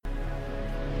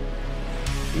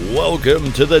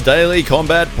Welcome to the Daily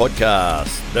Combat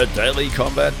Podcast. The Daily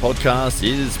Combat Podcast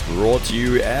is brought to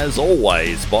you, as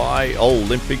always, by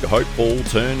Olympic hopeful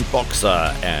turned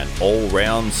boxer and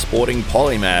all-round sporting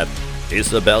polymath,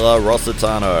 Isabella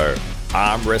Rossitano,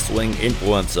 arm wrestling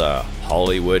influencer,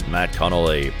 Hollywood Matt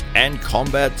Connolly, and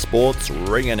combat sports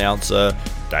ring announcer,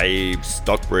 Dave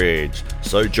Stockbridge.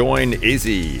 So join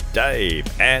Izzy, Dave,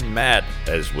 and Matt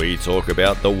as we talk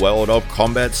about the world of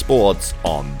combat sports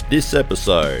on this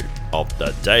episode of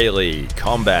the Daily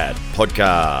Combat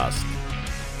Podcast.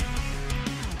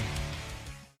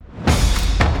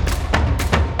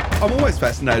 I'm always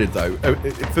fascinated, though.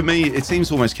 For me, it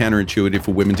seems almost counterintuitive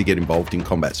for women to get involved in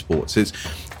combat sports.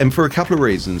 And for a couple of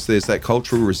reasons. There's that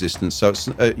cultural resistance. So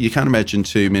you can't imagine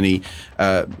too many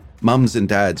mums and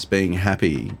dads being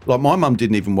happy. Like, my mum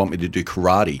didn't even want me to do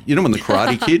karate. You know, when the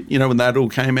Karate Kid, when that all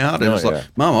came out? And it was like,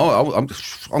 Mum, I'm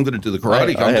going to do the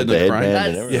karate. I had the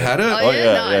headband. You had it? Oh,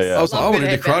 yeah, nice. I was like, I want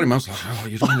to do karate. Mum was like, oh,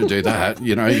 you don't want to do that.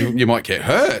 You might get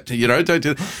hurt. Don't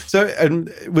do that. So,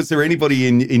 and was there anybody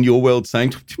in your world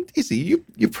saying, Izzy,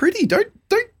 you're pretty. Don't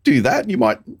do that. You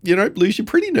might, lose your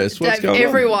prettiness. What's Dave, going on?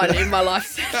 everyone in my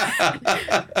life,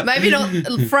 maybe not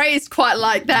phrased quite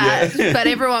like that, but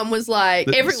everyone was like,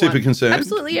 everyone. Super concerned.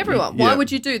 Absolutely everyone. Why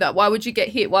would you do that? Why would you get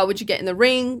hit? Why would you get in the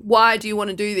ring? Why do you want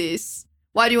to do this?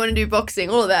 Why do you want to do boxing?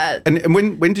 All of that. And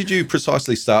when did you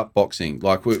precisely start boxing?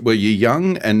 Like, were you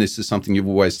young and this is something you've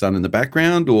always done in the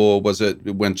background, or was it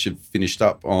once you finished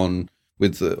up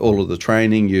with all of the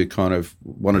training, you kind of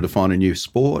wanted to find a new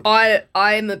sport?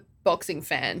 I'm a boxing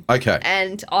fan. Okay.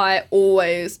 And I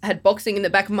always had boxing in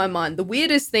the back of my mind. The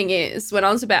weirdest thing is, when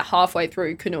I was about halfway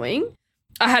through canoeing,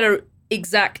 I had an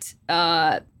exact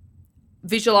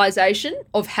visualization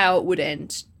of how it would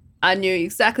end. I knew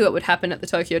exactly what would happen at the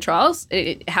Tokyo trials.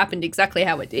 It happened exactly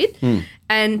how it did.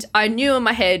 And I knew in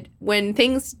my head, when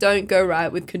things don't go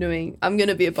right with canoeing, I'm going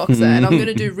to be a boxer and I'm going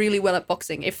to do really well at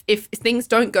boxing. If things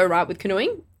don't go right with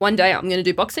canoeing, one day I'm going to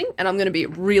do boxing and I'm going to be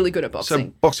really good at boxing.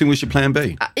 So boxing was your plan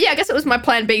B? Yeah, I guess it was my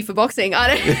plan B for boxing.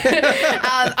 I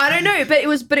don't know, but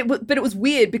it was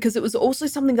weird because it was also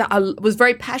something that I was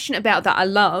very passionate about, that I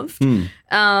loved.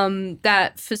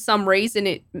 That for some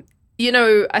reason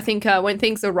I think when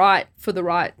things are right for the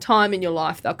right time in your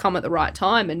life, they'll come at the right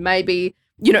time. And maybe,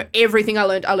 everything I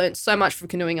learned so much from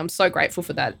canoeing. I'm so grateful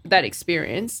for that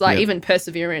experience, even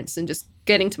perseverance and just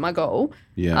getting to my goal.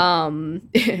 Yeah.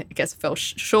 I guess I fell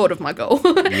short of my goal.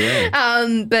 Yeah.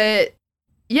 But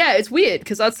yeah, it's weird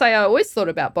because I'd say I always thought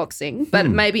about boxing, but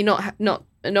maybe not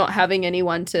having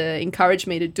anyone to encourage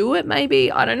me to do it.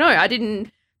 Maybe, I don't know. I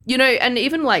didn't. And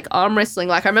even like arm wrestling,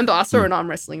 like I remember I saw an arm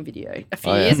wrestling video a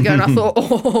few years ago and I thought,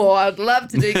 I'd love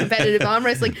to do competitive arm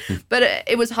wrestling. But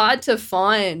it was hard to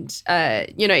find,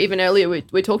 even earlier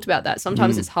we talked about that.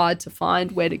 Sometimes it's hard to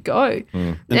find where to go.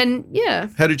 And yeah.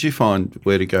 How did you find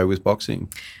where to go with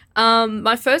boxing?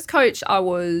 My first coach, I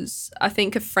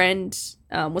think a friend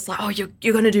was like, oh,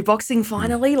 you're going to do boxing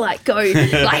finally? Like, go,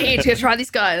 here, to try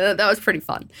this guy. That was pretty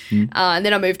fun. And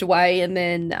then I moved away and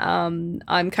then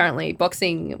I'm currently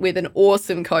boxing with an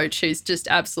awesome coach who's just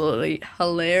absolutely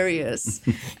hilarious.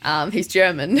 He's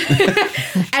German.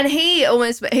 And he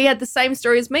had the same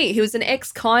story as me. He was an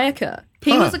ex-kayaker.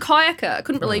 He was a kayaker. I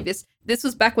couldn't believe this. This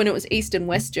was back when it was East and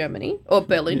West Germany, or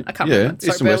Berlin. I can't remember.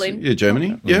 Sorry, Berlin. West,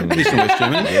 Germany. Yeah, East and West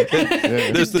Germany.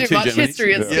 There's the two much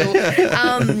history at school.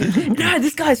 No,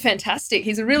 this guy's fantastic.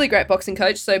 He's a really great boxing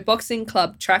coach. So Boxing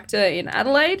Club Tractor in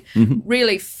Adelaide,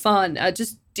 really fun,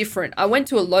 just different. I went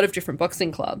to a lot of different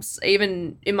boxing clubs.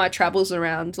 Even in my travels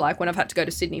around, like when I've had to go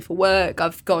to Sydney for work,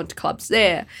 I've gone to clubs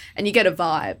there and you get a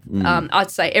vibe.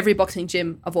 I'd say every boxing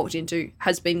gym I've walked into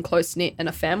has been close-knit and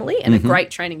a family and a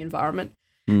great training environment.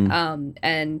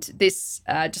 And this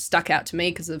just stuck out to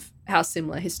me because of how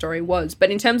similar his story was.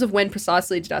 But in terms of when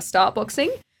precisely did I start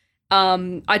boxing,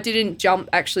 I didn't jump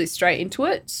actually straight into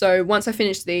it. So once I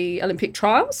finished the Olympic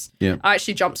trials, I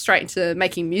actually jumped straight into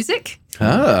making music,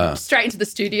 straight into the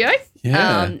studio.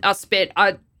 Canoeing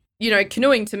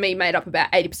to me made up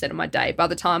about 80% of my day. By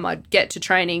the time I'd get to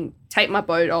training, take my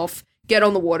boat off, get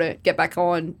on the water, get back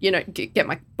on, get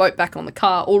my boat back on the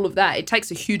car, all of that. It takes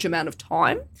a huge amount of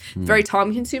time, very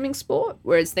time-consuming sport,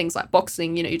 whereas things like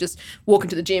boxing, you just walk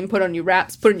into the gym, put on your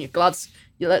wraps, put on your gloves,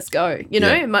 let's go,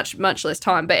 much, much less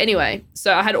time. But anyway,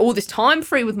 so I had all this time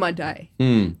free with my day.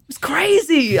 It was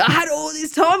crazy. I had all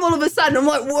this time all of a sudden. I'm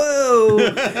like, whoa,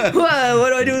 what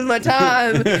do I do with my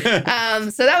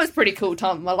time? So that was a pretty cool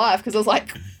time in my life because I was like,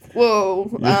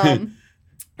 whoa.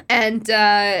 And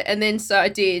then so I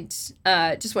did,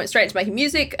 just went straight into making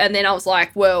music. And then I was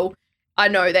like, well, I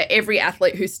know that every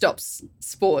athlete who stops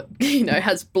sport,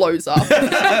 has blows up.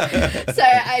 So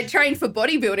I trained for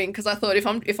bodybuilding because I thought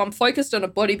if I'm focused on a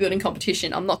bodybuilding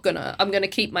competition, I'm gonna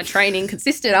keep my training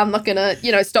consistent. I'm not gonna,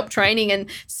 stop training and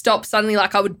stop suddenly.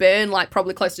 Like I would burn like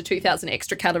probably close to 2,000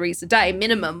 extra calories a day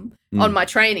minimum on my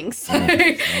training. So,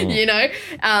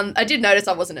 I did notice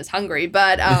I wasn't as hungry,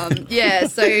 but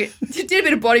so did a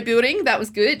bit of bodybuilding. That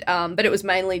was good. But it was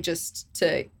mainly just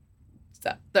to.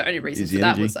 The only reason for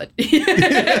that was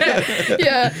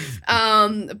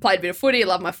played a bit of footy. I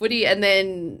love my footy, and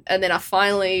then I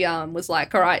finally was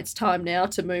like, all right, it's time now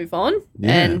to move on,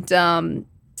 and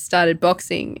started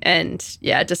boxing, and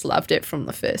I just loved it from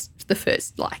the first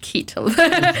like hit,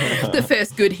 the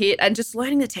first good hit, and just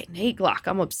learning the technique. Like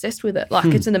I'm obsessed with it.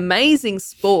 Like it's an amazing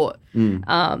sport.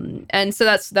 And so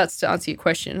that's to answer your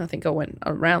question. I think I went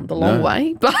around the long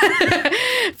way, but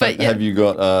have you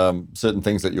got certain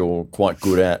things that you're quite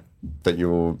good at that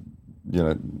your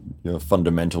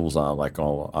fundamentals are like?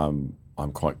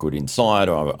 I'm quite good inside,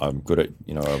 or I'm good at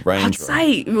a range. I'd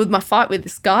say with my fight with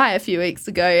this guy a few weeks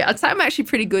ago, I'd say I'm actually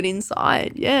pretty good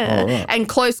inside, and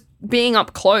being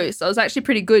up close. I was actually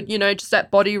pretty good, just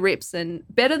at body rips and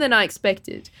better than I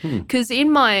expected. Because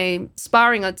in my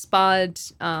sparring, I'd sparred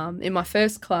in my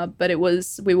first club, but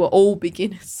we were all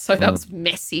beginners, so that was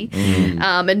messy,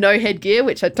 and no headgear,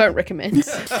 which I don't recommend.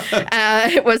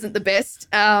 It wasn't the best,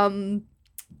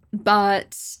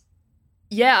 but.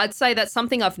 Yeah, I'd say that's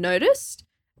something I've noticed.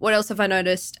 What else have I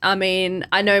noticed? I mean,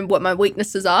 I know what my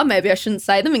weaknesses are. Maybe I shouldn't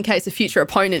say them in case a future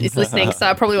opponent is listening, so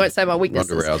I probably won't say my weaknesses.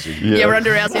 Ronda Rousey. Yeah, Ronda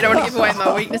Rousey. I don't want to give away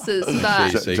my weaknesses.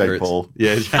 But Jake Paul.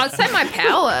 Yeah. I'd say my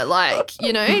power,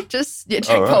 Jake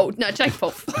Paul. No, Jake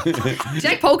Paul.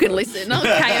 Jake Paul can listen. I'll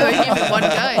KO him in one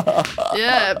go.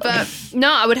 Yeah, but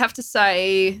no, I would have to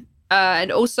say...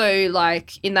 and also,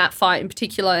 like, in that fight in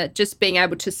particular, just being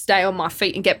able to stay on my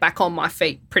feet and get back on my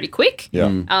feet pretty quick.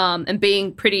 Yeah. And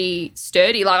being pretty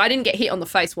sturdy. Like, I didn't get hit on the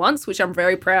face once, which I'm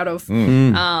very proud of.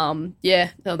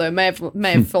 Although I may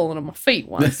have fallen on my feet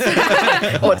once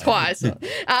or twice.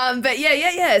 But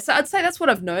yeah. So I'd say that's what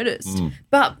I've noticed.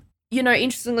 But,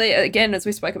 interestingly, again, as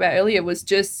we spoke about earlier, was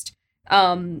just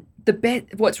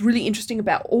what's really interesting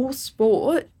about all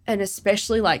sport, and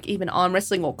especially like even arm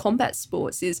wrestling or combat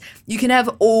sports, is you can have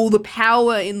all the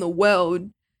power in the world,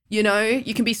 you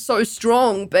can be so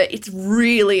strong, but it's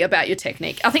really about your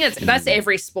technique. I think that's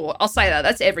every sport. I'll say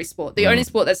that's every sport. The only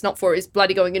sport that's not for is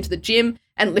bloody going into the gym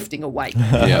and lifting a weight.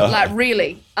 Like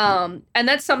really. And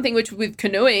that's something which with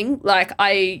canoeing, like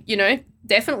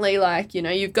definitely like,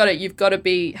 you've got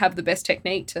to have the best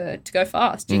technique to go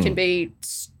fast. You can be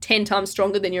 10 times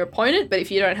stronger than your opponent, but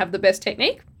if you don't have the best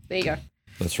technique, there you go.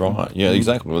 That's right. Yeah,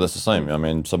 exactly. Well, that's the same. I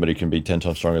mean, somebody can be 10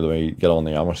 times stronger than when you get on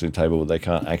the arm wrestling table, but they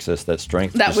can't access that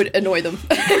strength. That would annoy them.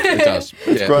 It does.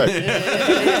 It's great.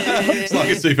 It's like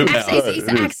a superpower. It's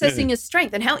accessing your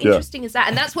strength, and how interesting is that?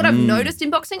 And that's what I've noticed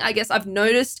in boxing. I guess I've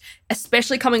noticed,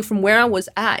 especially coming from where I was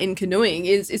at in canoeing,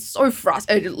 is it's so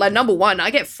frustrating. Like, number one,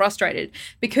 I get frustrated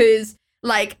because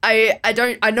like I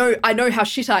know how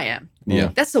shit I am.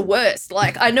 Yeah. That's the worst.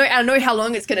 Like I know how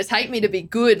long it's going to take me to be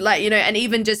good. Like, and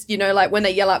even just, like when they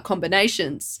yell out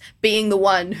combinations, being the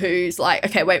one who's like,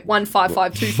 okay, wait, 1, 5,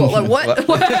 5, 2, 4, like what?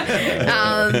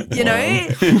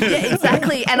 Yeah,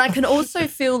 exactly. And I can also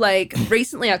feel like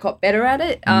recently I got better at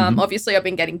it. Obviously I've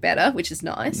been getting better, which is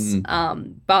nice.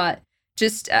 But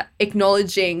just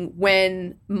acknowledging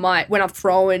when I've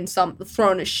thrown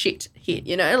a shit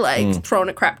hit, throwing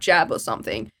a crap jab or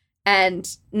something,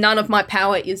 and none of my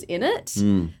power is in it,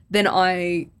 then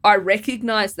I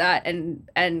recognize that,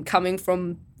 and coming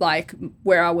from like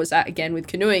where I was at again with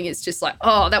canoeing, it's just like,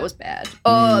 oh, that was bad.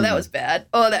 Oh, that was bad.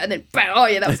 Oh, and then bang, oh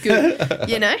yeah, that was good.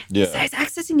 Yeah. So it's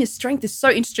accessing your strength is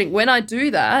so interesting. When I do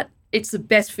that, it's the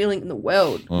best feeling in the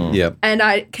world. Yep. And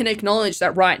I can acknowledge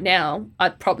that right now,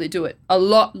 I'd probably do it a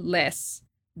lot less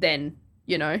than,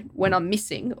 when I'm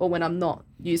missing or when I'm not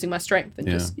using my strength. And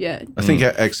I think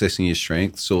accessing your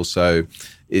strengths also,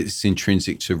 it's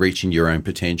intrinsic to reaching your own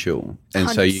potential. And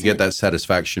 100%. So you get that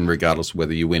satisfaction regardless of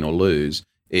whether you win or lose.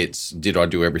 It's, did I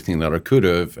do everything that I could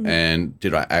have, and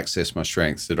did I access my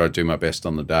strengths? Did I do my best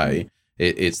on the day?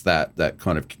 It's that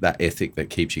kind of that ethic that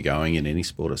keeps you going in any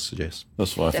sport, I suggest.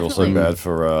 That's why I feel so bad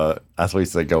for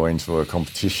athletes that go into a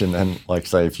competition and, like,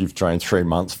 say, if you've trained 3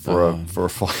 months for a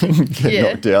fight and get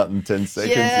knocked out in 10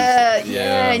 seconds.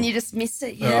 And you just miss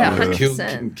it.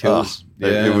 100%. Kills.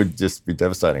 It would just be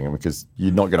devastating because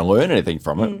you're not going to learn anything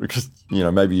from it because,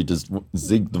 maybe you just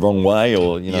zigged the wrong way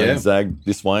or, zagged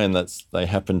this way and they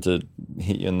happen to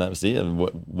hit you and that was it. And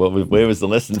where was the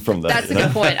lesson from that? That's a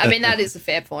good point. I mean, that is a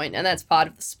fair point, and that's part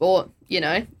of the sport,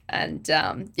 and,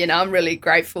 I'm really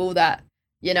grateful that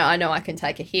I know I can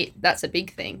take a hit. That's a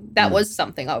big thing. That was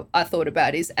something I thought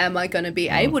about is, am I going to be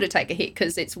able to take a hit?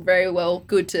 Because it's very well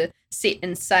good to sit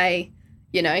and say,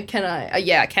 can I?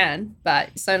 Yeah, I can. But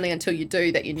it's only until you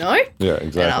do that Yeah,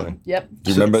 exactly. Yep.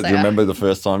 Do you remember the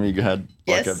first time you had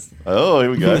like Yes. here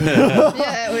we go.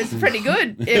 Yeah, it was pretty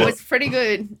good. It was pretty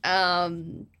good.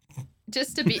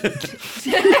 Just a bit.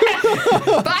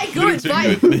 By good,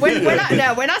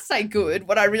 when I say good,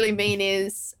 what I really mean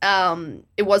is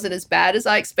it wasn't as bad as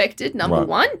I expected, number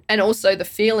one, and also the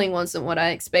feeling wasn't what I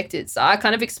expected. So I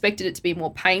kind of expected it to be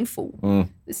more painful.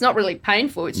 It's not really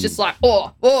painful. It's just like,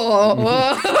 oh,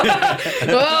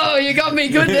 you got me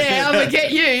good there. I'm gonna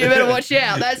get you. You better watch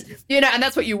out. That's and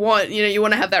that's what you want. You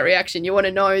want to have that reaction. You want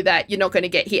to know that you're not going to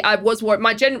get hit. I was worried.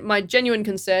 My genuine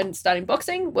concern starting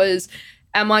boxing was,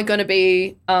 am I going to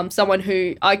be someone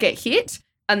who I get hit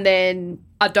and then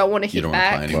I don't want to hit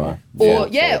back?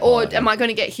 Or am I going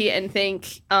to get hit and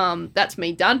think, that's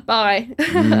me done, bye.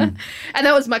 And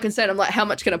that was my concern. I'm like, how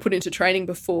much can I put into training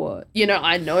before,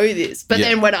 I know this. But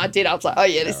then when I did, I was like, oh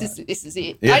yeah, this is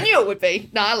it. Yeah. I knew it would be.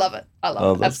 No, I love it. I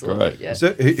love it. That's absolutely. Great. Yeah.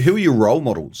 So who are your role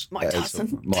models? Mike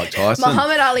Tyson.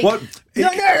 Muhammad Ali. What?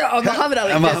 Muhammad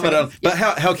Ali. Muhammad Ali. But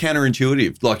how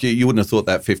counterintuitive. Like you wouldn't have thought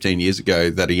that 15 years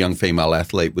ago that a young female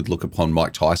athlete would look upon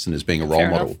Mike Tyson as being a role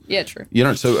model. Yeah, true.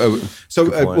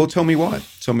 Well, tell me why.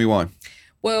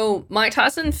 Well, Mike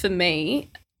Tyson, for me,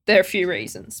 there are a few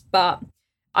reasons, but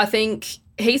I think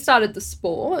he started the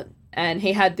sport and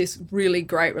he had this really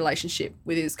great relationship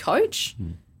with his coach.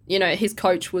 His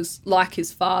coach was like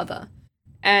his father.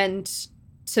 And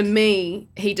to me,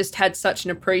 he just had such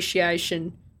an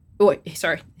appreciation.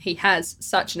 He has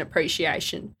such an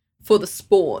appreciation for the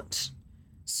sport.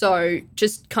 So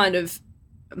just kind of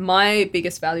my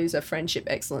biggest values are friendship,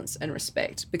 excellence, and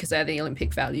respect because they're the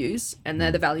Olympic values and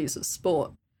they're the values of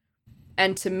sport.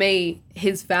 And to me,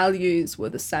 his values were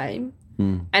the same.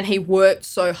 And he worked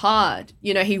so hard.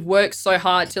 He worked so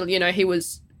hard till, he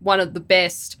was one of the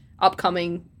best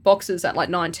upcoming boxers at like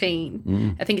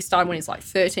 19. I think he started when he was like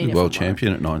 13. World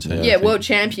champion at 19. Yeah, world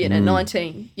champion at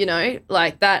 19.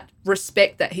 Like that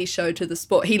respect that he showed to the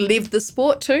sport. He lived the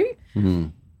sport too.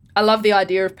 I love the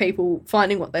idea of people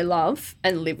finding what they love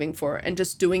and living for it and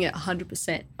just doing it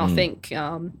 100%. I think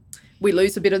we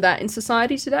lose a bit of that in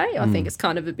society today. I think it's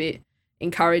kind of a bit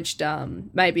encouraged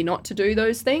maybe not to do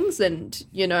those things. And,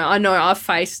 I know I've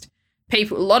faced a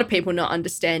lot of people not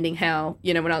understanding how,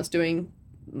 when I was doing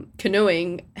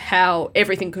canoeing, how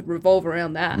everything could revolve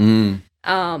around that.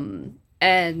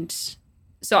 And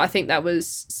so I think that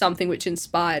was something which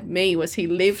inspired me was he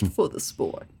lived for the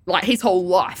sport. Like his whole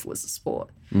life was the sport.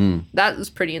 That was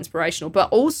pretty inspirational. But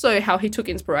also how he took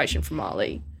inspiration from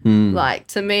Ali. Like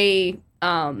to me,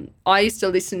 I used to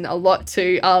listen a lot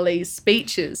to Ali's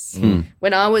speeches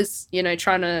when I was,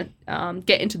 trying to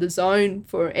get into the zone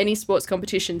for any sports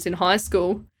competitions in high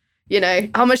school.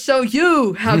 I'm going to show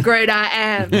you how great I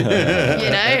am.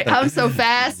 I'm so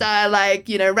fast. I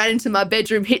ran into my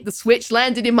bedroom, hit the switch,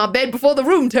 landed in my bed before the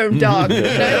room turned dark.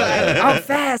 I'm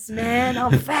fast, man.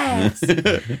 I'm fast.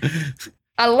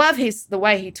 I love the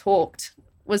way he talked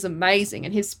was amazing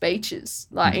and his speeches,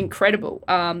 incredible.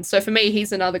 So for me,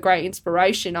 he's another great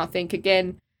inspiration. I think,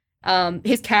 again,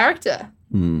 his character.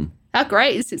 How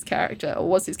great is his character or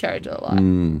was his character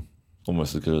like?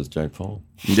 Almost as good as Jake Paul.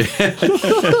 If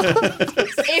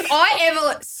I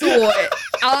ever saw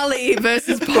Ali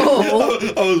versus Paul,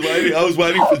 I was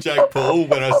waiting for Jake Paul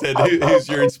when I said, "Who's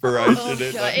your inspiration?"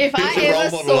 If I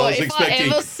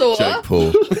ever saw Jake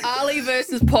Paul. Ali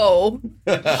versus Paul,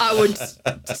 I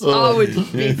would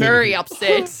be very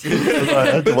upset.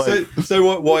 Why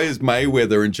is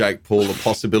Mayweather and Jake Paul a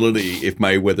possibility if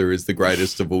Mayweather is the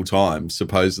greatest of all time,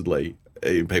 supposedly?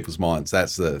 In people's minds,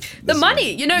 that's the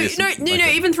money.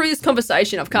 Even through this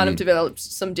conversation, I've kind of developed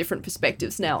some different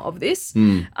perspectives now of this.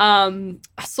 I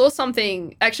saw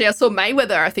something. Actually, I saw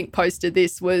Mayweather. I think posted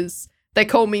this was they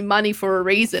call me money for a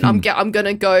reason. I'm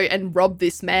gonna go and rob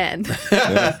this man.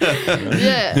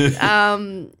 Yeah.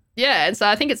 And so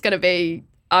I think it's gonna be.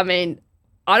 I mean,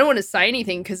 I don't want to say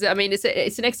anything because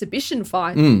it's an exhibition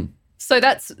fight. So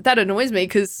that annoys me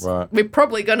because we're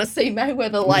probably going to see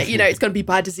Mayweather it's going to be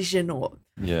by decision or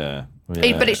yeah.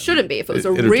 But it shouldn't be if it was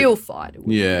a real fight.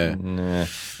 Yeah.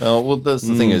 Well, that's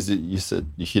the thing is you said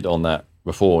you hit on that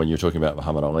before when you were talking about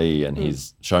Muhammad Ali and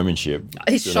his showmanship.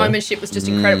 His showmanship was just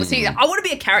incredible. See, I want to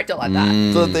be a character like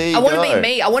that. So there you I want to go. be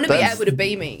me. I want to be able to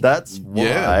be me. That's why.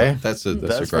 Yeah, that's a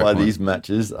That's great why point. these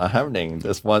matches are happening.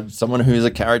 That's why someone who's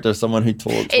a character, someone who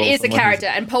talks. It is a character,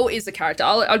 and Paul is a character.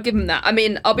 I'll give him that. I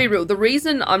mean, I'll be real. The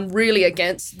reason I'm really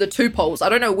against the two polls, I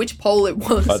don't know which poll it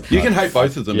was. You can hate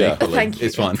both of them Yeah. equally. Thank you.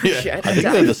 It's fine. Appreciate it. I think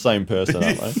they're the same person,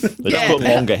 aren't they? They just put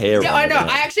longer hair Yeah, on. I know.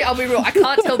 it. I'll be real. I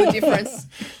can't tell the difference.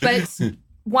 But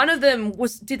one of them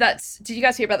did you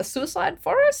guys hear about the suicide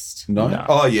forest? No.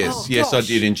 Oh yes, Oh, yes, I gosh.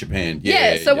 did in Japan.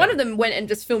 Yeah, Yeah. so one of them went and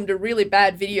just filmed a really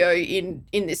bad video in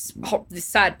this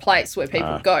sad place where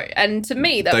people go. And to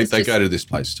me, that they was just, go to this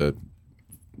place to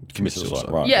commit Suicide,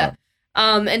 suicide. right. yeah.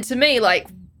 And to me, like,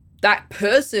 that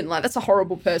person, like, that's a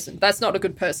horrible person. That's not a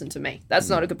good person to me. That's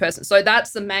not a good person. So that's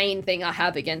the main thing I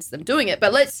have against them doing it.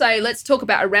 But let's talk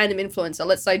about a random influencer.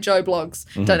 Let's say Joe Blogs.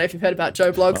 Don't know if you've heard about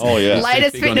Joe Blogs. Oh, yeah.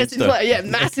 Latest Big on fitness Insta. influencer. Yeah,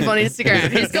 massive on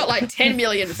Instagram. He's got like 10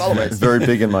 million It's followers. very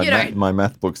big in my You know- my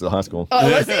math books at high school.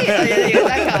 Oh, was he? Yeah,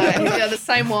 that guy. Yeah, the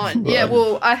same one. Yeah,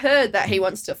 well, I heard that he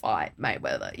wants to fight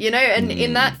Mayweather, you know, and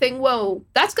in that thing, well,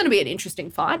 that's going to be an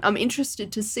interesting fight. I'm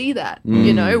interested to see that,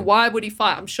 you know. Why would he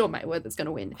fight? I'm sure Mayweather's going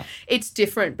to win. It's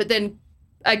different, but then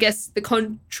I guess the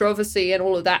controversy and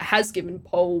all of that has given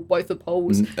both the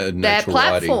polls their natural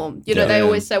platform. writing. You know, Yeah. they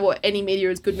always say, well, any media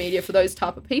is good media for those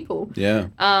type of people. Yeah.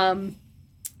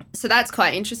 So that's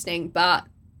quite interesting, but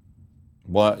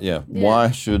Why? Yeah.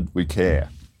 Why should we care?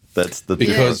 That's the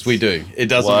Because we do. It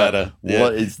doesn't matter. Yeah.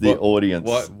 What is the audience?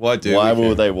 Why do Why we will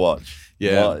care? they watch?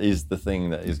 Yeah. What is the thing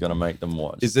that is going to make them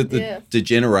watch? Is it the Yeah.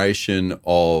 degeneration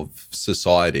of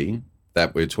society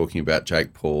that we're talking about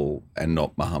Jake Paul and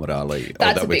not Muhammad Ali?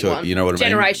 that's that a we're big one. You know what I mean?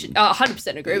 Generation.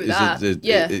 100% agree with that.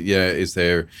 Yeah. Is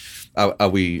there? Are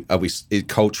we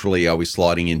culturally? Are we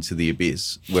sliding into the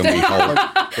abyss when we hold?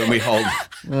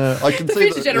 I can The see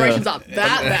future that, generations aren't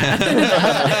that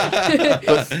bad.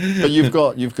 but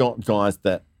you've got guys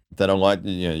that are like,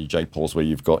 you know, Jake Paul's, where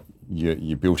you've got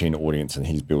your built-in audience and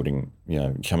he's building, you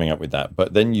know, coming up with that.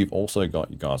 But then you've also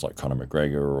got guys like Conor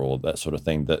McGregor or that sort of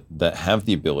thing that have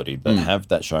the ability, that have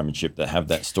that showmanship, that have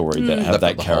that story, that have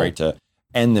that character,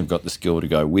 and they've got the skill to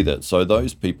go with it. So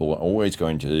those people are always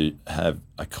going to have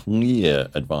a clear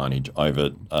advantage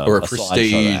over or a sideshow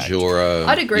prestige act. or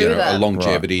I'd agree with that. a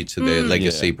longevity to their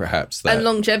legacy, Yeah. perhaps. And That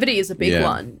longevity is a big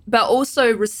one, but also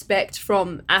respect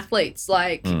from athletes,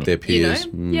 like their peers.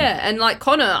 You know? Yeah, and like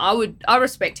Connor, I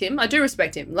respect him. I do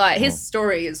respect him. Like his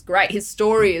story is great. His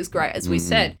story is great, as we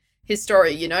said. His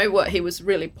story, you know, what he was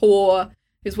really poor.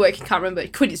 He was working, can't remember, he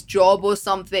quit his job or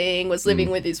something, was living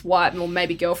with his wife or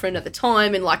maybe girlfriend at the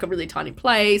time in like a really tiny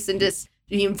place, and just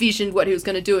he envisioned what he was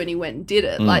going to do and he went and did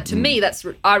it. Like to me,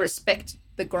 I respect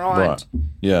the grind. Right.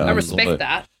 Yeah. I absolutely. respect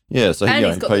that. Yeah, so And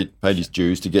he he's got paid his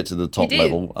dues to get to the top did.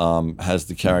 level. Has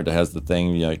the character, has the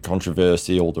thing, you know,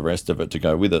 controversy, all the rest of it to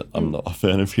go with it. I'm not a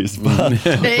fan of his, but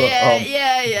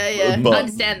Yeah. but- I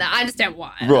understand that. I understand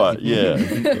why. right,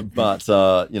 yeah. But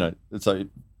you know, so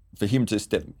for him to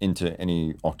step into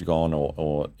any octagon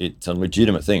or it's a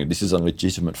legitimate thing. This is a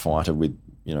legitimate fighter with,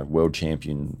 you know, world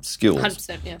champion skills.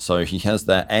 100%, yeah. So he has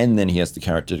that, and then he has the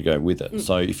character to go with it.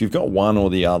 So if you've got one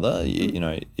or the other, you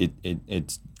know,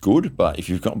 it's good. But if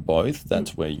you've got both,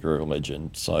 that's where you're a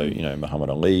legend. So, you know,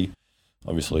 Muhammad Ali,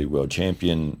 obviously world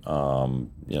champion,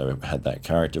 you know, had that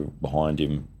character behind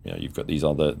him. You know, you've got these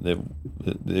other the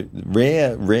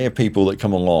rare people that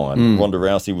come along. And Ronda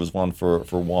Rousey was one for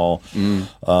a while.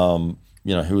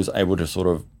 You know, who was able to sort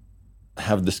of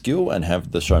have the skill and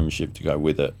have the showmanship to go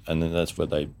with it, and then that's where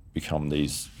they become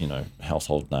these, you know,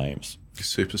 household names.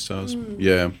 Superstars.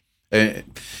 Yeah.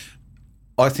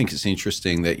 I think it's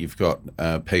interesting that you've got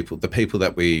the people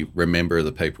that we remember are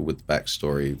the people with the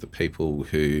backstory, the people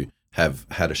who have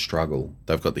had a struggle.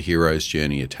 They've got the hero's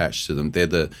journey attached to them. They're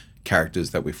the characters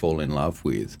that we fall in love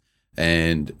with.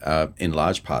 And in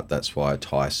large part, that's why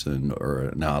Tyson or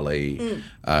an Ali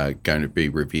are going to be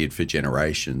revered for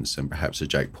generations, and perhaps a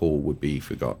Jake Paul would be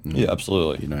forgotten. Yeah,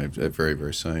 absolutely. You know, very,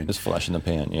 very soon. It's flash in the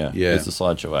pan. Yeah, Yeah. It's a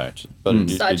sideshow act, but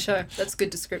Sideshow. That's a good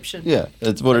description. yeah,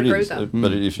 it's what I it agree is. with that.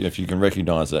 But if you can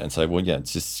recognise that and say, well, yeah,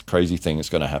 it's this crazy thing that's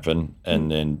going to happen,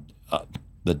 and then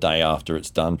the day after it's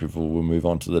done, people will move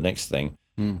on to the next thing.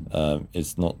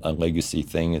 It's not a legacy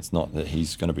thing. It's not that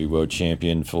he's going to be world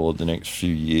champion for the next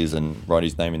few years and write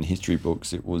his name in the history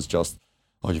books. It was just,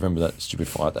 oh, do you remember that stupid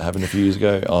fight that happened a few years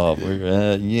ago? Oh,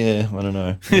 yeah, I don't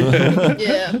know.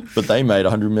 Yeah. But they made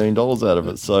 $100 million out of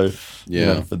it. So, you Yeah.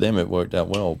 know, for them, it worked out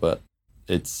well. But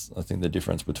it's, I think, the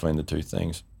difference between the two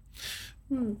things.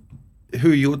 Who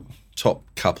are your top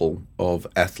couple of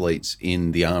athletes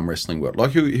in the arm wrestling world?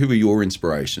 Like, who are your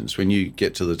inspirations when you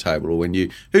get to the table, or when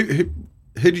you who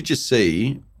did you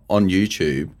see on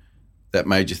YouTube that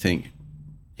made you think,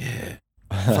 yeah,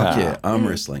 fuck yeah, arm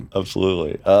wrestling?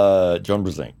 Absolutely. John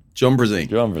Brzezinski. John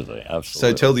Brzezinski. Absolutely.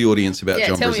 So tell the audience about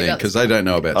John tell me Brzezinski, about because they don't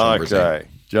know about John Brzezinski. Okay.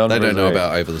 John They don't know Brzezinski.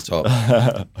 about Over the Top.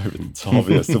 Over the Top,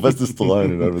 yeah. Sylvester Stallone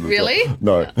and Over the Really? Top.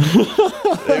 No.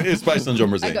 It's based on John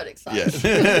Brzezinski. I got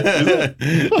excited.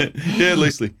 Yeah, yeah,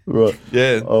 loosely. Right.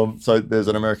 Yeah. So there's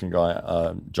an American guy,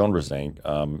 John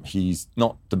Brzezinski. He's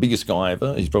not the biggest guy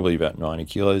ever. He's probably about 90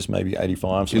 kilos, maybe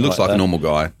 85. He looks like that. a normal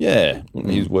guy. Yeah.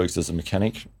 He works as a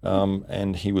mechanic,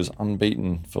 and he was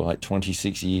unbeaten for like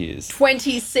 26 years.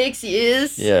 26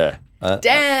 years. Yeah.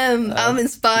 Damn, I'm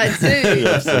inspired too.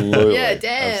 Absolutely. Yeah,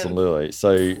 damn. Absolutely.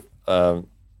 So I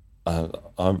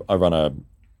run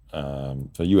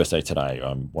for USA Today.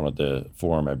 I'm one of the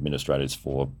forum administrators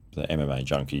for the MMA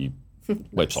Junkie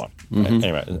website.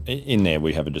 Anyway, in there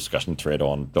we have a discussion thread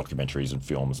on documentaries and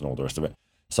films and all the rest of it.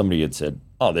 Somebody had said,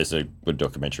 "Oh, there's a good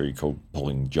documentary called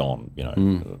Pulling John." You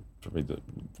know, probably the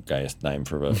gayest name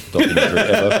for a documentary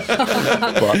ever.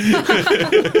 But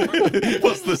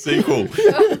What's the sequel?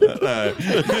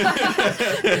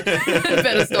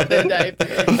 Better stop there, Dave. No.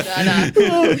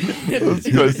 it's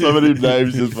got so many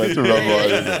names just make to run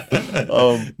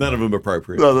right. None of them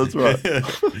appropriate. No, that's right.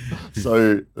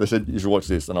 So they said, you should watch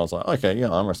this. And I was like, okay,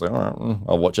 yeah, I'm wrestling. All right,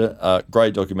 I'll watch it.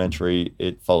 Great documentary.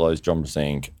 It follows John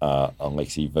Brzezinski,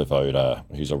 Alexei Vovoda,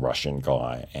 who's a Russian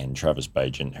guy, and Travis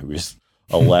Bagent, who is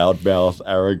a loudmouth,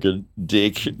 arrogant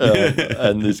dick.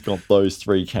 And it's got those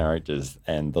three characters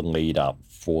and the lead up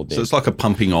for them. So it's like a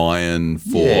pumping iron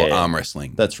for arm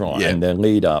wrestling. That's right. Yeah. And the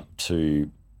lead up to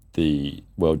the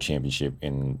World Championship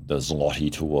in the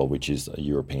Zloty Tour, which is a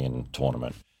European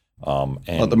tournament. And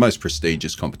Like the most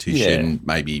prestigious competition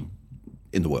maybe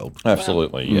in the world.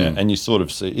 Absolutely, yeah. And you sort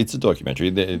of see, it's a documentary.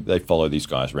 They follow these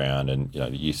guys around, and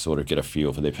you sort of get a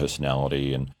feel for their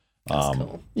personality. And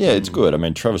cool. yeah, it's good. I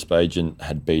mean, Travis Bagent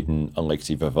had beaten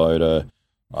Alexei Vovoda,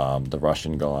 the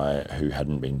Russian guy who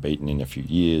hadn't been beaten in a few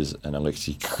years, and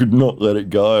Alexei could not let it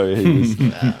go.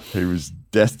 He was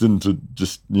destined to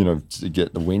just, to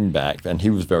get the win back. And he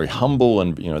was very humble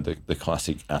and, the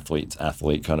classic athlete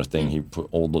kind of thing. He put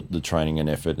all the training and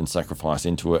effort and sacrifice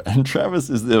into it. And Travis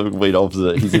is the complete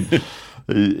opposite. He's,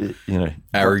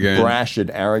 Arrogant. brash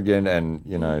and arrogant and,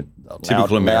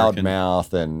 Typical loud American.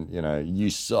 mouth and, you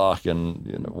suck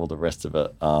and, all the rest of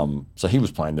it. So he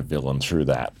was playing the villain through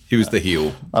that. He was the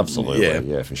heel.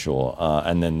 Absolutely, yeah, for sure.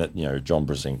 And then John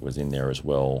Brzezinski was in there as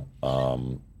well,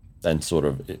 and sort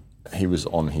of he was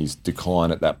on his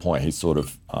decline at that point. He sort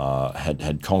of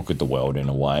had conquered the world in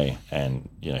a way, and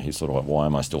he's sort of like, why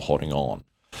am I still holding on?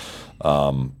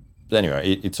 But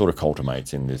anyway, it sort of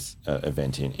culminates in this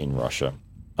event in Russia.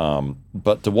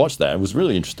 But to watch that, it was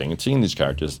really interesting. And seeing these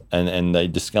characters, and they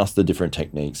discuss the different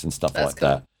techniques and stuff like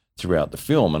that throughout the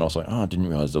film. And I was like, I didn't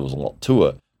realize there was a lot to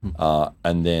it.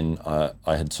 And then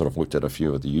I had sort of looked at a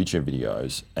few of the YouTube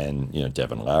videos, and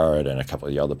Devin Larratt and a couple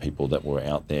of the other people that were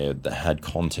out there that had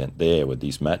content there with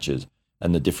these matches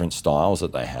and the different styles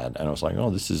that they had. And I was like, oh,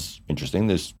 this is interesting.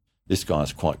 This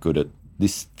guy's quite good at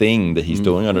this thing that he's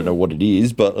doing. I don't know what it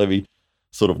is, but let me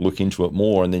sort of look into it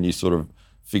more. And then you sort of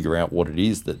figure out what it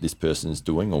is that this person is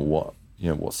doing, or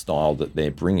what style that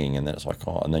they're bringing. And then it's like,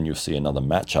 and then you'll see another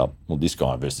matchup. Well, this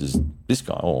guy versus this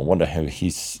guy. Oh, I wonder how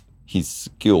his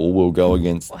skill will go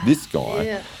against this guy.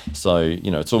 Yeah. So,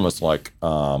 it's almost like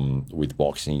with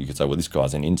boxing, you could say, well, this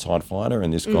guy's an inside fighter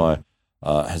and this guy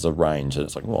has a range. And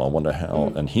it's like, well, I wonder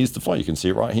how. And here's the fight. You can see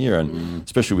it right here. And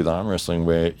especially with arm wrestling,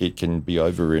 where it can be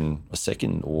over in a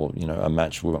second, or, a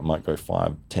match where it might go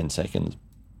 5-10 seconds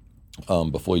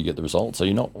before you get the result. So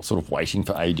you're not sort of waiting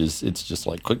for ages. It's just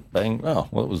like click, bang. Oh,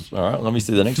 well, it was all right. Let me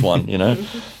see the next one,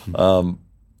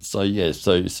 So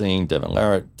seeing Devin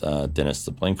Larratt, Denis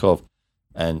Zablenkov,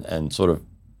 and sort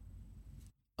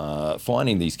of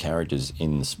finding these characters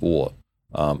in the sport,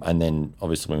 and then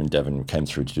obviously when Devin came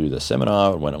through to do the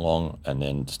seminar, I went along and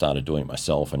then started doing it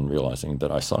myself and realizing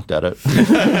that I sucked at it,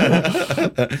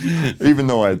 even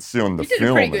though I had seen the You did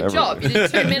film. a pretty good and job. You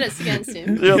did 2 minutes against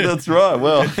him. Yeah, that's right.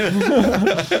 Well,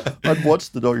 I'd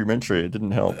watched the documentary. It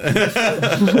didn't help.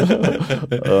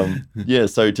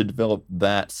 So to develop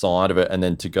that side of it, and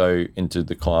then to go into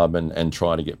the club and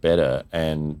try to get better,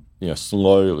 and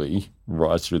slowly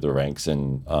rise through the ranks.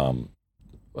 And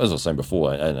as I was saying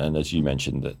before, and as you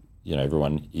mentioned, that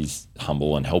everyone is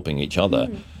humble and helping each other.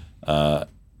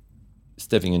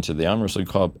 Stepping into the arm wrestling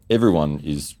club, everyone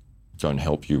is going to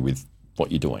help you with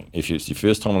what you're doing. If it's your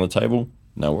first time on the table,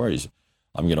 no worries.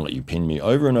 I'm going to let you pin me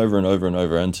over and over and over and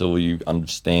over until you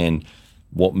understand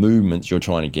what movements you're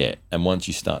trying to get. And once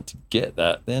you start to get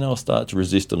that, then I'll start to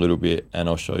resist a little bit and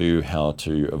I'll show you how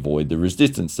to avoid the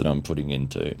resistance that I'm putting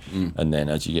into. And then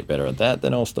as you get better at that,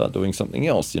 then I'll start doing something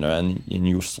else, and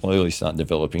you'll slowly start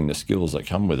developing the skills that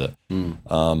come with it.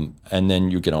 And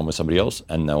then you get on with somebody else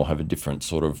and they'll have a different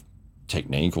sort of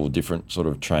technique or different sort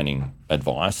of training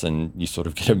advice, and you sort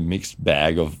of get a mixed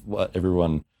bag of what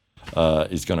everyone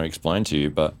is going to explain to you.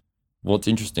 But what's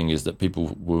interesting is that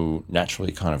people will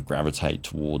naturally kind of gravitate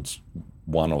towards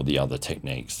one or the other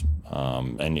techniques.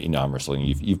 And in arm wrestling,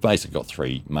 you've basically got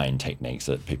three main techniques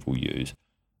that people use.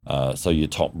 So your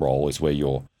top roll is where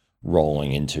you're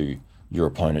rolling into your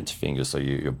opponent's fingers. So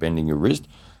you're bending your wrist.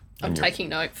 I'm taking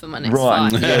note for my next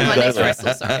Right. fight. Yeah, my next exactly.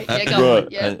 wrestle, sorry. Yeah, go on.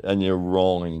 Yeah. And you're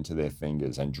rolling into their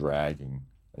fingers and dragging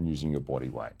and using your body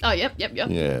weight. Oh, yep.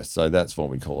 Yeah, so that's what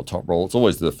we call a top roll. It's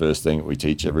always the first thing that we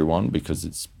teach everyone because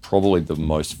it's probably the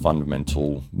most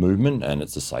fundamental movement and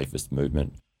it's the safest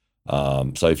movement.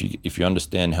 So if you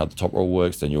understand how the top roll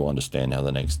works, then you'll understand how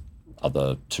the next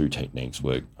other two techniques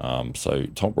work. So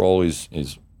top roll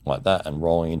is like that and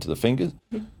rolling into the fingers.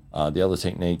 The other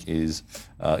technique is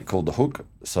called the hook.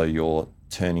 So you're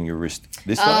turning your wrist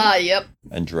this way Yep.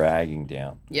 and dragging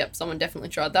down. Yep, someone definitely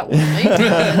tried that one with me.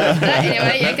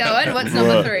 Anyway, yeah, go on. What's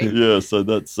number three? Yeah, so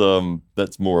that's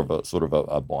more of a sort of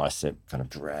a bicep kind of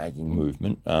dragging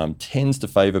movement. Tends to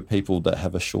favour people that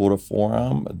have a shorter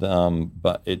forearm,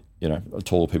 but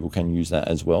taller people can use that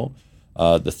as well.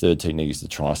 The third technique is the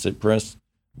tricep press,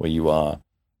 where you are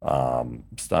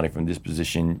starting from this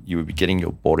position. You would be getting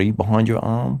your body behind your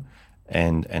arm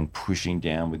and pushing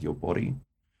down with your body.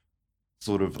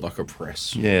 Sort of like a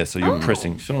press. Yeah, so you're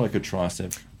pressing, sort of like a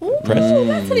tricep press.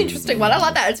 That's an interesting one. I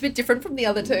like that. It's a bit different from the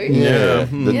other two. Yeah.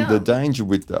 The danger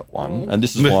with that one, and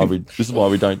this is why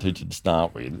we don't teach it to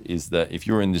start with, is that if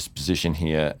you're in this position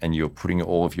here and you're putting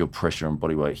all of your pressure and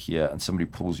body weight here, and somebody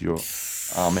pulls your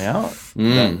arm out,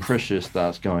 that pressure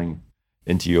starts going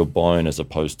into your bone as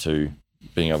opposed to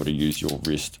being able to use your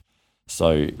wrist.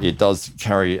 So it does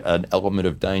carry an element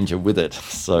of danger with it.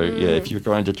 So if you're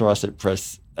going to tricep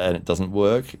press and it doesn't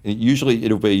work, usually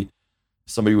it'll be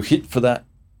somebody will hit for that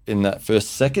in that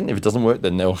first second. If it doesn't work,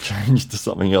 then they'll change to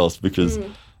something else because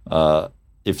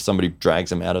if somebody drags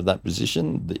them out of that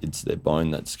position, it's their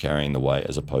bone that's carrying the weight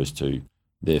as opposed to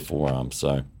their forearm.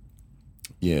 So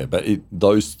yeah, but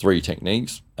those three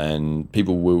techniques, and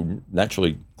people will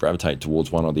naturally gravitate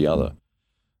towards one or the other.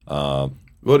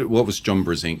 What was John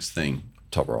Brzezink's thing?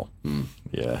 Top roll.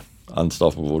 Yeah,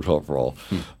 unstoppable top roll.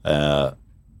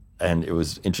 And it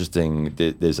was interesting.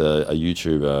 There's a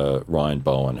YouTuber, Ryan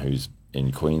Bowen, who's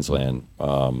in Queensland,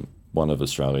 one of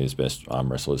Australia's best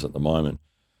arm wrestlers at the moment.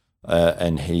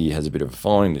 And he has a bit of a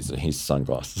following. His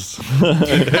sunglasses.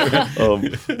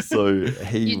 So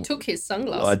You took his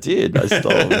sunglasses. I did. I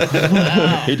stole them.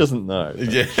 Wow. He doesn't know.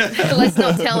 Yeah. Let's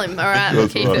not tell him. All right, we'll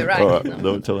keep it right. All right. No.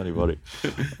 Don't tell anybody.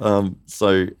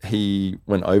 So he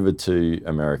went over to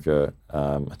America.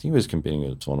 I think he was competing in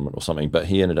a tournament or something, but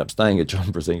he ended up staying at John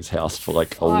Brzezink's house for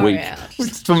like a week,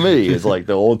 which for me is like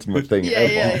the ultimate thing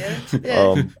ever.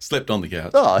 Yeah. Slept on the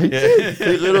couch. Oh, he did.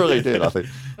 He literally did, I think.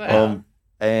 Wow.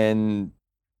 Came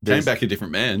And back a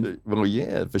different man. well,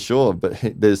 yeah, for sure. But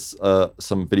there's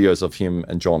some videos of him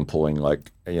and John pulling,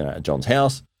 like, at John's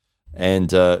house,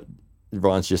 and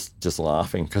Ryan's just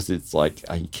laughing because it's like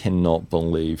I cannot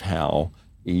believe how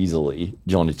easily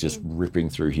John is just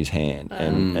ripping through his hand,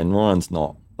 and Ryan's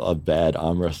not a bad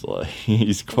arm wrestler.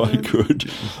 He's quite good.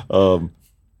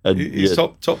 He's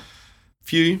top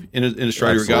few in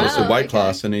Australia, regardless of weight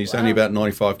class, and he's only about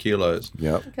 95 kilos.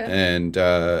 Yep. Okay. And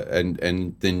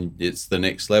then it's the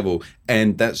next level,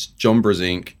 and that's John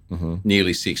Brezink,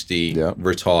 nearly 60,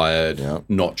 retired,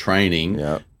 not training,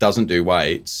 doesn't do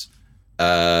weights,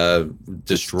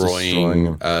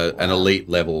 destroying an elite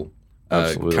level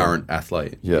current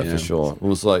athlete. Yeah, for sure. It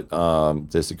was like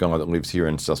there's a guy that lives here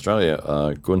in South Australia,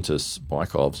 Guntis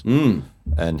Bykovs,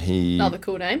 and he Another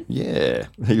cool name. Yeah,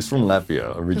 he was from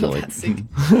Latvia originally. That's sick.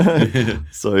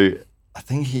 So I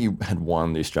think he had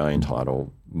won the Australian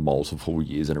title multiple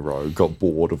years in a row, got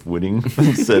bored of winning,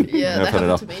 and said, Yeah, that "I've had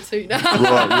happened enough." to me too. No.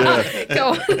 Right, Go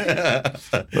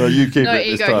on. You keep No it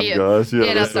this ego time, here. guys. Yeah,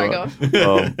 no, that's sorry, right.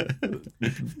 go on.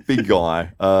 Big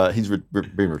guy. He's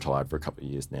been retired for a couple of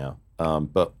years now,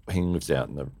 but he lives out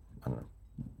in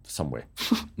somewhere,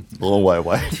 a long way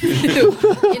away.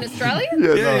 In Australia?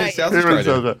 Yeah, South Here in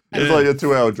Australia. South It's like a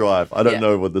 2-hour drive. I don't Yeah.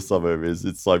 know what the suburb is.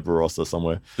 It's like Barossa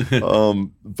somewhere.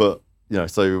 But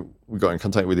so we got in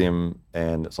contact with him,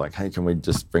 and it's like, hey, can we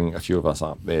just bring a few of us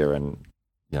up there and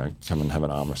come and have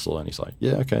an arm wrestle. And he's like,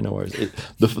 yeah, okay, no worries.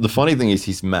 The funny thing is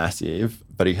he's massive,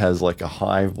 but he has like a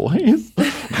high voice.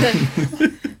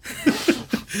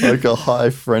 Like a high,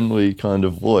 friendly kind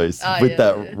of voice with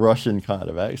that Russian kind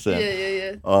of accent.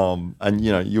 Yeah. And,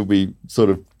 you'll be sort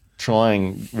of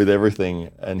trying with everything,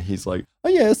 and he's like, oh,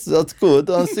 yes, that's good.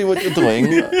 I see what you're doing.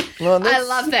 I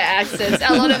love their accents.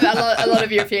 A lot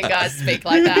of European guys speak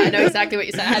like that. I know exactly what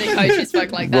you're saying. I had a coach who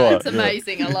spoke like that. Right, it's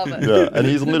amazing. I love it. Yeah, and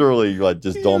he's literally like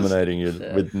just dominating you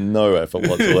with no effort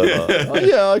whatsoever. Oh,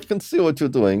 yeah, I can see what you're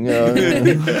doing.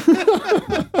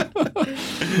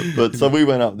 But so we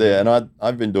went up there, and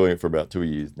I've been doing it for about 2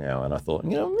 years now, and I thought,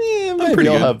 maybe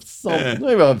I'll have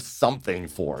something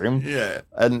for him. Yeah.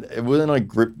 And when I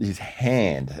gripped his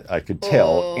hand, I could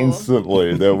tell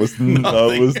instantly there was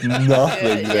nothing there. No.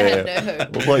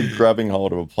 It was like grabbing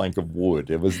hold of a plank of wood.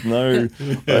 It was I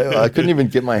couldn't even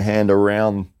get my hand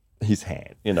around his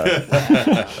hand,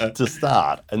 to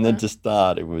start. And then to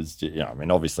start, it was,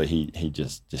 obviously he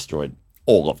just destroyed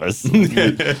all of us.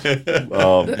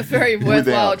 Very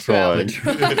worthwhile travel.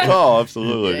 Oh,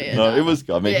 absolutely. It was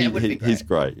good. I mean, he's he's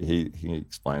great. He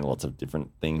explained lots of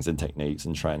different things and techniques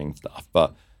and training stuff,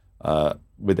 but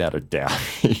without a doubt,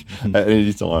 at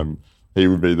any time, he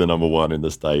would be the number one in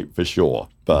the state for sure.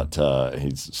 But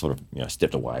he's sort of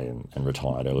stepped away and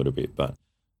retired a little bit. But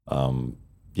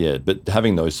but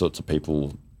having those sorts of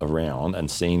people around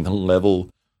and seeing the level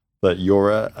that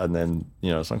you're at, and then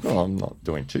it's like, oh, I'm not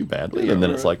doing too badly, and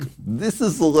then it's like, this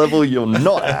is the level you're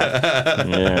not at.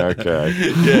 Yeah, okay.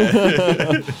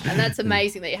 And that's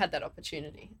amazing that you had that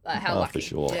opportunity. Like, how lucky. For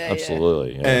sure, yeah,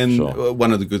 absolutely. Yeah. And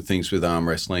one of the good things with arm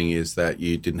wrestling is that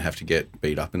you didn't have to get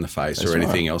beat up in the face or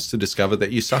anything else to discover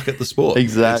that you suck at the sport.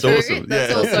 Exactly. That's awesome.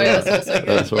 That's also good.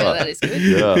 That's right. Yeah, that is good.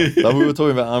 Yeah. We were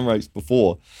talking about arm race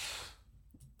before.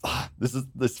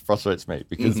 This frustrates me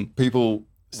because people.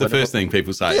 It's the first thing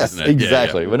people say, yes, isn't it?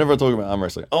 Exactly. Yeah. Whenever I talk about arm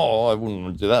wrestling, I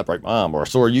wouldn't do that, break my arm. Or I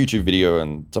saw a YouTube video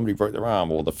and somebody broke their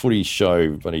arm, or the footy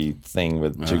show buddy thing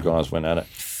with two guys went at it.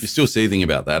 You're still seething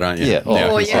about that, aren't you? Yeah.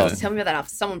 Tell me about that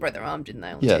after someone broke their arm, didn't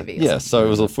they, on TV? Yeah, so it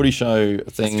was a footy show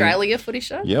thing. Australia footy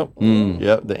show? Yep.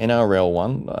 Yep, the NRL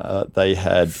one. They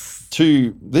had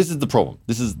two. This is the problem.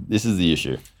 This is the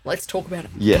issue. Let's talk about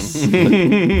it. Yes.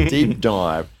 Deep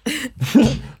dive.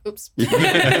 Oops. Very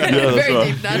right.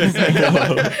 Deep dive.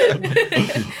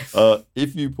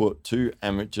 If you put two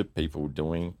amateur people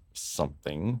doing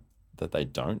something that they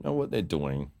don't know what they're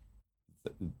doing,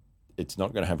 it's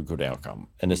not going to have a good outcome,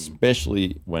 and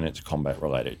especially when it's combat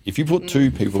related. If you put two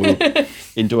people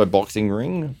into a boxing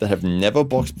ring that have never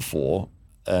boxed before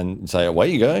and say,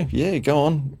 away you go, yeah, go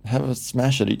on, have a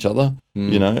smash at each other,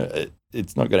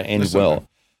 it's not going to end well.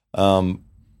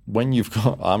 When you've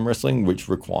got arm wrestling, which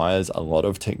requires a lot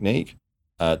of technique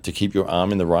to keep your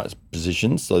arm in the right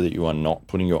position so that you are not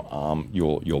putting your arm,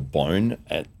 your bone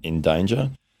in danger,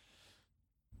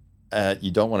 you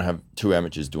don't want to have two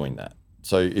amateurs doing that.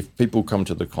 So if people come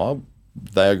to the club,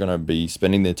 they are going to be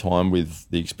spending their time with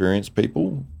the experienced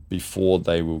people before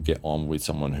they will get on with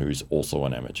someone who's also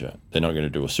an amateur. They're not going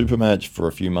to do a super match for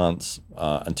a few months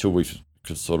until we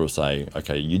could sort of say,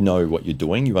 okay, you know what you're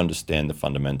doing, you understand the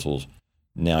fundamentals,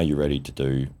 now you're ready to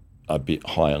do a bit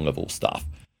higher level stuff.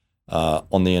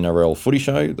 On the NRL footy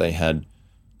show, they had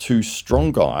two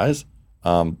strong guys.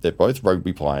 They're both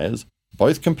rugby players,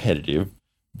 both competitive.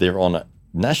 They're on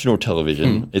national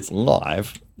television. It's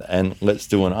live, and let's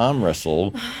do an arm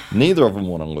wrestle. Neither of them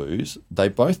want to lose. They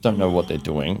both don't know what they're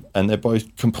doing, and they're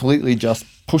both completely just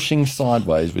pushing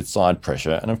sideways with side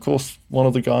pressure. And of course, one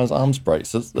of the guys' arms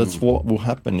breaks. That's what will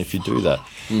happen if you do that.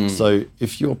 So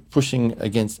if you're pushing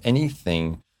against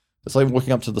anything, it's like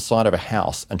walking up to the side of a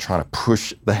house and trying to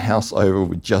push the house over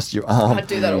with just your arm. I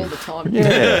do that all the time.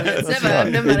 Yeah,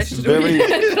 I've never managed to do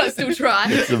it, but I still try.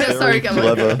 It's a very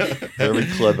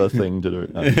clever thing to do.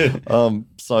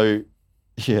 So,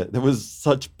 yeah, there was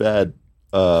such bad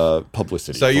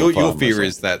publicity. So your fear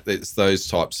is that it's those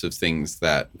types of things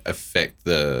that affect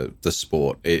the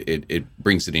sport. It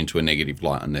brings it into a negative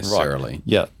light unnecessarily. Right.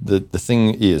 Yeah, the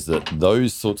thing is that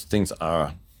those sorts of things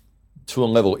are, to a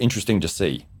level, interesting to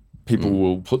see. People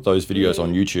will put those videos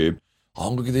on YouTube. Oh,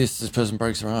 look at this person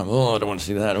breaks their arm. Oh, I don't want to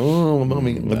see that. Oh, let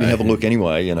me have a look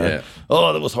anyway, Yeah.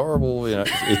 Oh, that was horrible.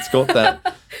 It's got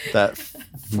that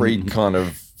freak kind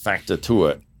of factor to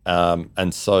it.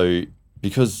 And so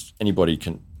because anybody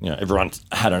can, everyone's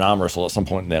had an arm wrestle at some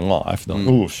point in their life. They're like,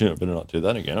 oh, shit, I better not do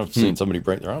that again. I've seen somebody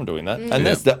break their arm doing that. And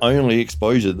that's the only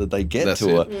exposure that they get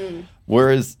to it.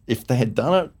 Whereas if they had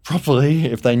done it properly,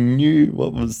 if they knew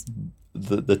what was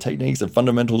the techniques and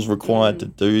fundamentals required to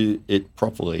do it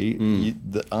properly,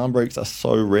 the arm breaks are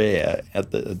so rare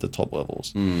at the top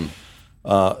levels.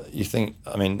 You think,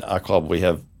 I mean, our club, we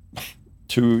have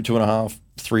 2.5,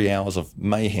 3 hours of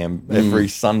mayhem every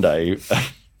Sunday,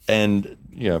 and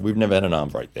we've never had an arm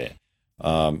break there.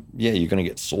 You're going to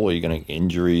get sore, you're going to get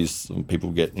injuries,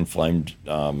 people get inflamed,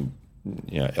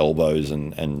 elbows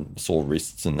and sore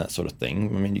wrists and that sort of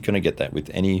thing. I mean, you're going to get that with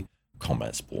any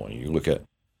combat sport. You look at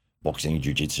boxing,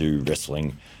 jiu-jitsu,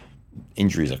 wrestling,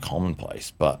 injuries are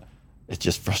commonplace, but it's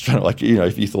just frustrating. Like,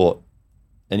 if you thought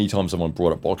anytime someone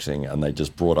brought up boxing and they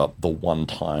just brought up the one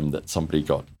time that somebody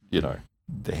got,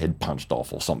 their head punched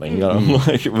off or something,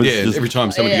 like it was just, every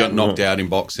time somebody got knocked out in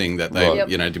boxing that they,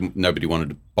 nobody wanted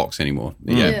to box anymore.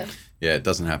 Yeah, it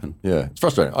doesn't happen. Yeah, it's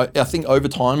frustrating. I think over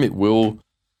time it will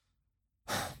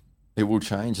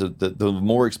change. The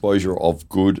more exposure of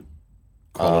good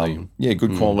Quality.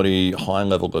 Good quality,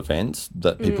 high-level events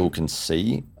that people can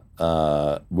see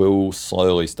will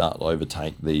slowly start to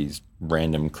overtake these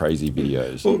random crazy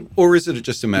videos. Or is it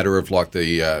just a matter of like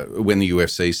when the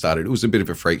UFC started, it was a bit of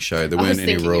a freak show. There weren't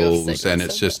any rules, and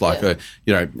it's just like it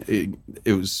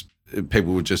was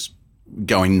people were just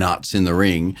going nuts in the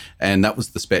ring, and that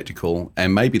was the spectacle.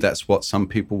 And maybe that's what some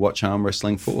people watch arm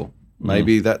wrestling for.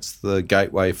 Maybe that's the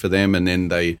gateway for them, and then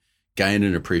they gain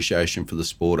an appreciation for the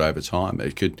sport over time.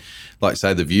 It could, like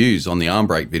say, the views on the arm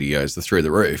break videos are through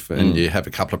the roof, and you have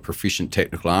a couple of proficient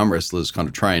technical arm wrestlers kind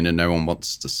of trained, and no one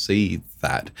wants to see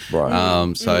that.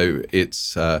 Right. So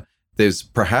it's there's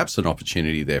perhaps an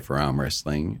opportunity there for arm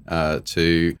wrestling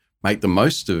to make the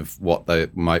most of what they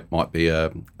might be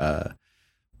a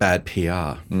bad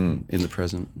PR in the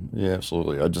present. Yeah,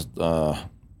 absolutely. I just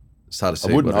start to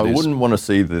see I wouldn't want to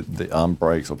see the arm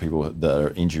breaks or people that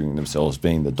are injuring themselves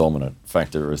being the dominant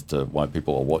factor as to why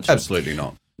people are watching. Absolutely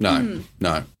not. No.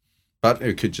 But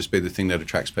it could just be the thing that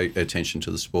attracts attention to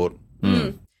the sport.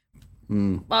 Well,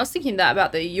 I was thinking that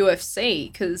about the UFC,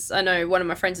 because I know one of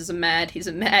my friends he's a mad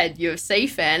UFC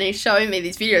fan, and he's showing me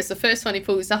these videos. The first one he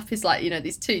pulls up is like,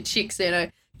 these two chicks,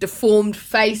 deformed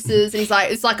faces, and he's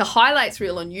like, it's like a highlights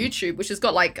reel on YouTube, which has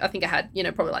got like, I think it had,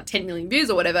 probably like 10 million views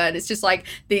or whatever, and it's just like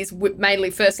these mainly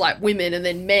first like women and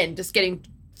then men just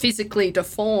physically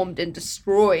deformed and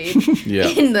destroyed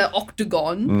in the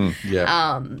octagon.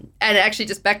 And actually,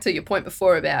 just back to your point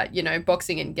before about,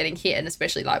 boxing and getting hit, and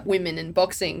especially like women in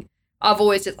boxing,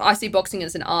 I see boxing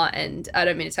as an art, and I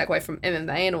don't mean to take away from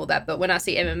MMA and all that, but when I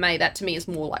see MMA, that to me is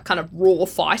more like kind of raw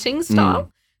fighting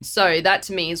style. So that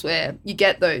to me is where you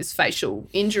get those facial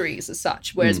injuries as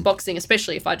such. Whereas boxing,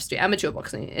 especially if I just do amateur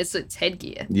boxing, it's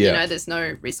headgear. Yeah. There's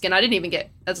no risk. And I didn't even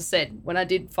get, as I said, when I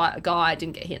did fight a guy, I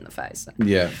didn't get hit in the face. So.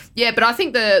 Yeah. Yeah, but I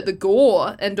think the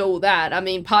gore and all that, I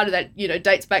mean, part of that,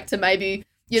 dates back to maybe,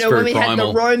 when we had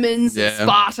the Romans and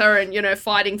Sparta and,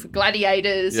 fighting for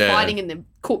gladiators, fighting in the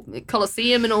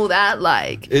Colosseum and all that.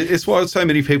 Like, it's why so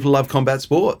many people love combat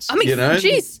sports. I mean,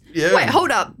 geez. Yeah. Wait,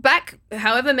 hold up. Back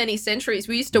however many centuries,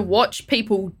 we used to watch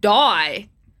people die.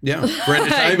 Yeah, for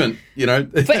entertainment,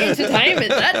 For entertainment,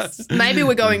 that's maybe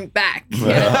we're going back.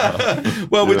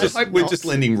 Well, we're just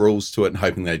lending rules to it and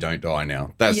hoping they don't die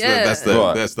now. That's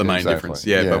the main difference.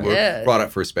 Yeah, but we're right up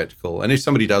for a spectacle. And if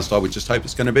somebody does die, we just hope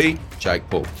it's going to be Jake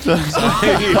Paul.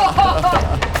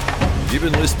 You've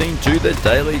been listening to the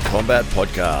Daily Combat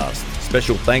Podcast.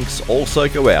 Special thanks also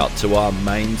go out to our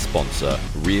main sponsor,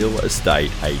 Real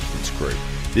Estate Agents Group.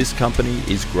 This company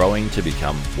is growing to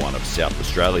become one of South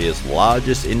Australia's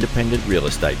largest independent real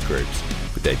estate groups,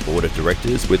 with their board of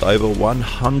directors with over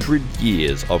 100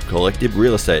 years of collective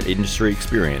real estate industry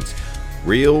experience.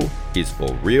 Real is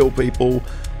for real people,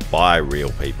 by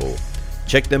real people.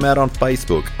 Check them out on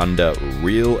Facebook under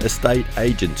Real Estate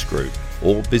Agents Group,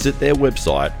 or visit their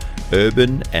website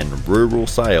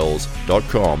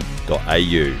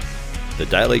urbanandruralsales.com.au. The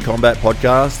Daily Combat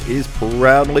Podcast is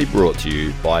proudly brought to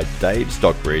you by Dave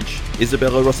Stockbridge,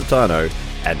 Isabella Rossitano,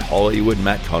 and Hollywood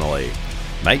Matt Connolly.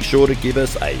 Make sure to give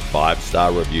us a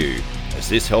 5-star review, as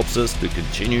this helps us to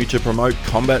continue to promote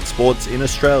combat sports in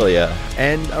Australia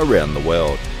and around the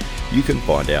world. You can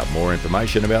find out more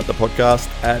information about the podcast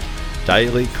at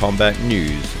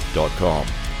dailycombatnews.com.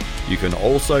 You can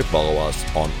also follow us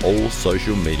on all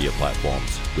social media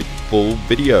platforms, with full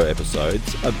video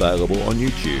episodes available on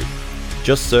YouTube.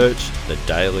 Just search the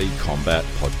Daily Combat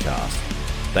Podcast.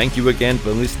 Thank you again for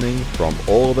listening from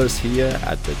all of us here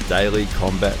at the Daily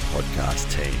Combat Podcast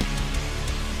team.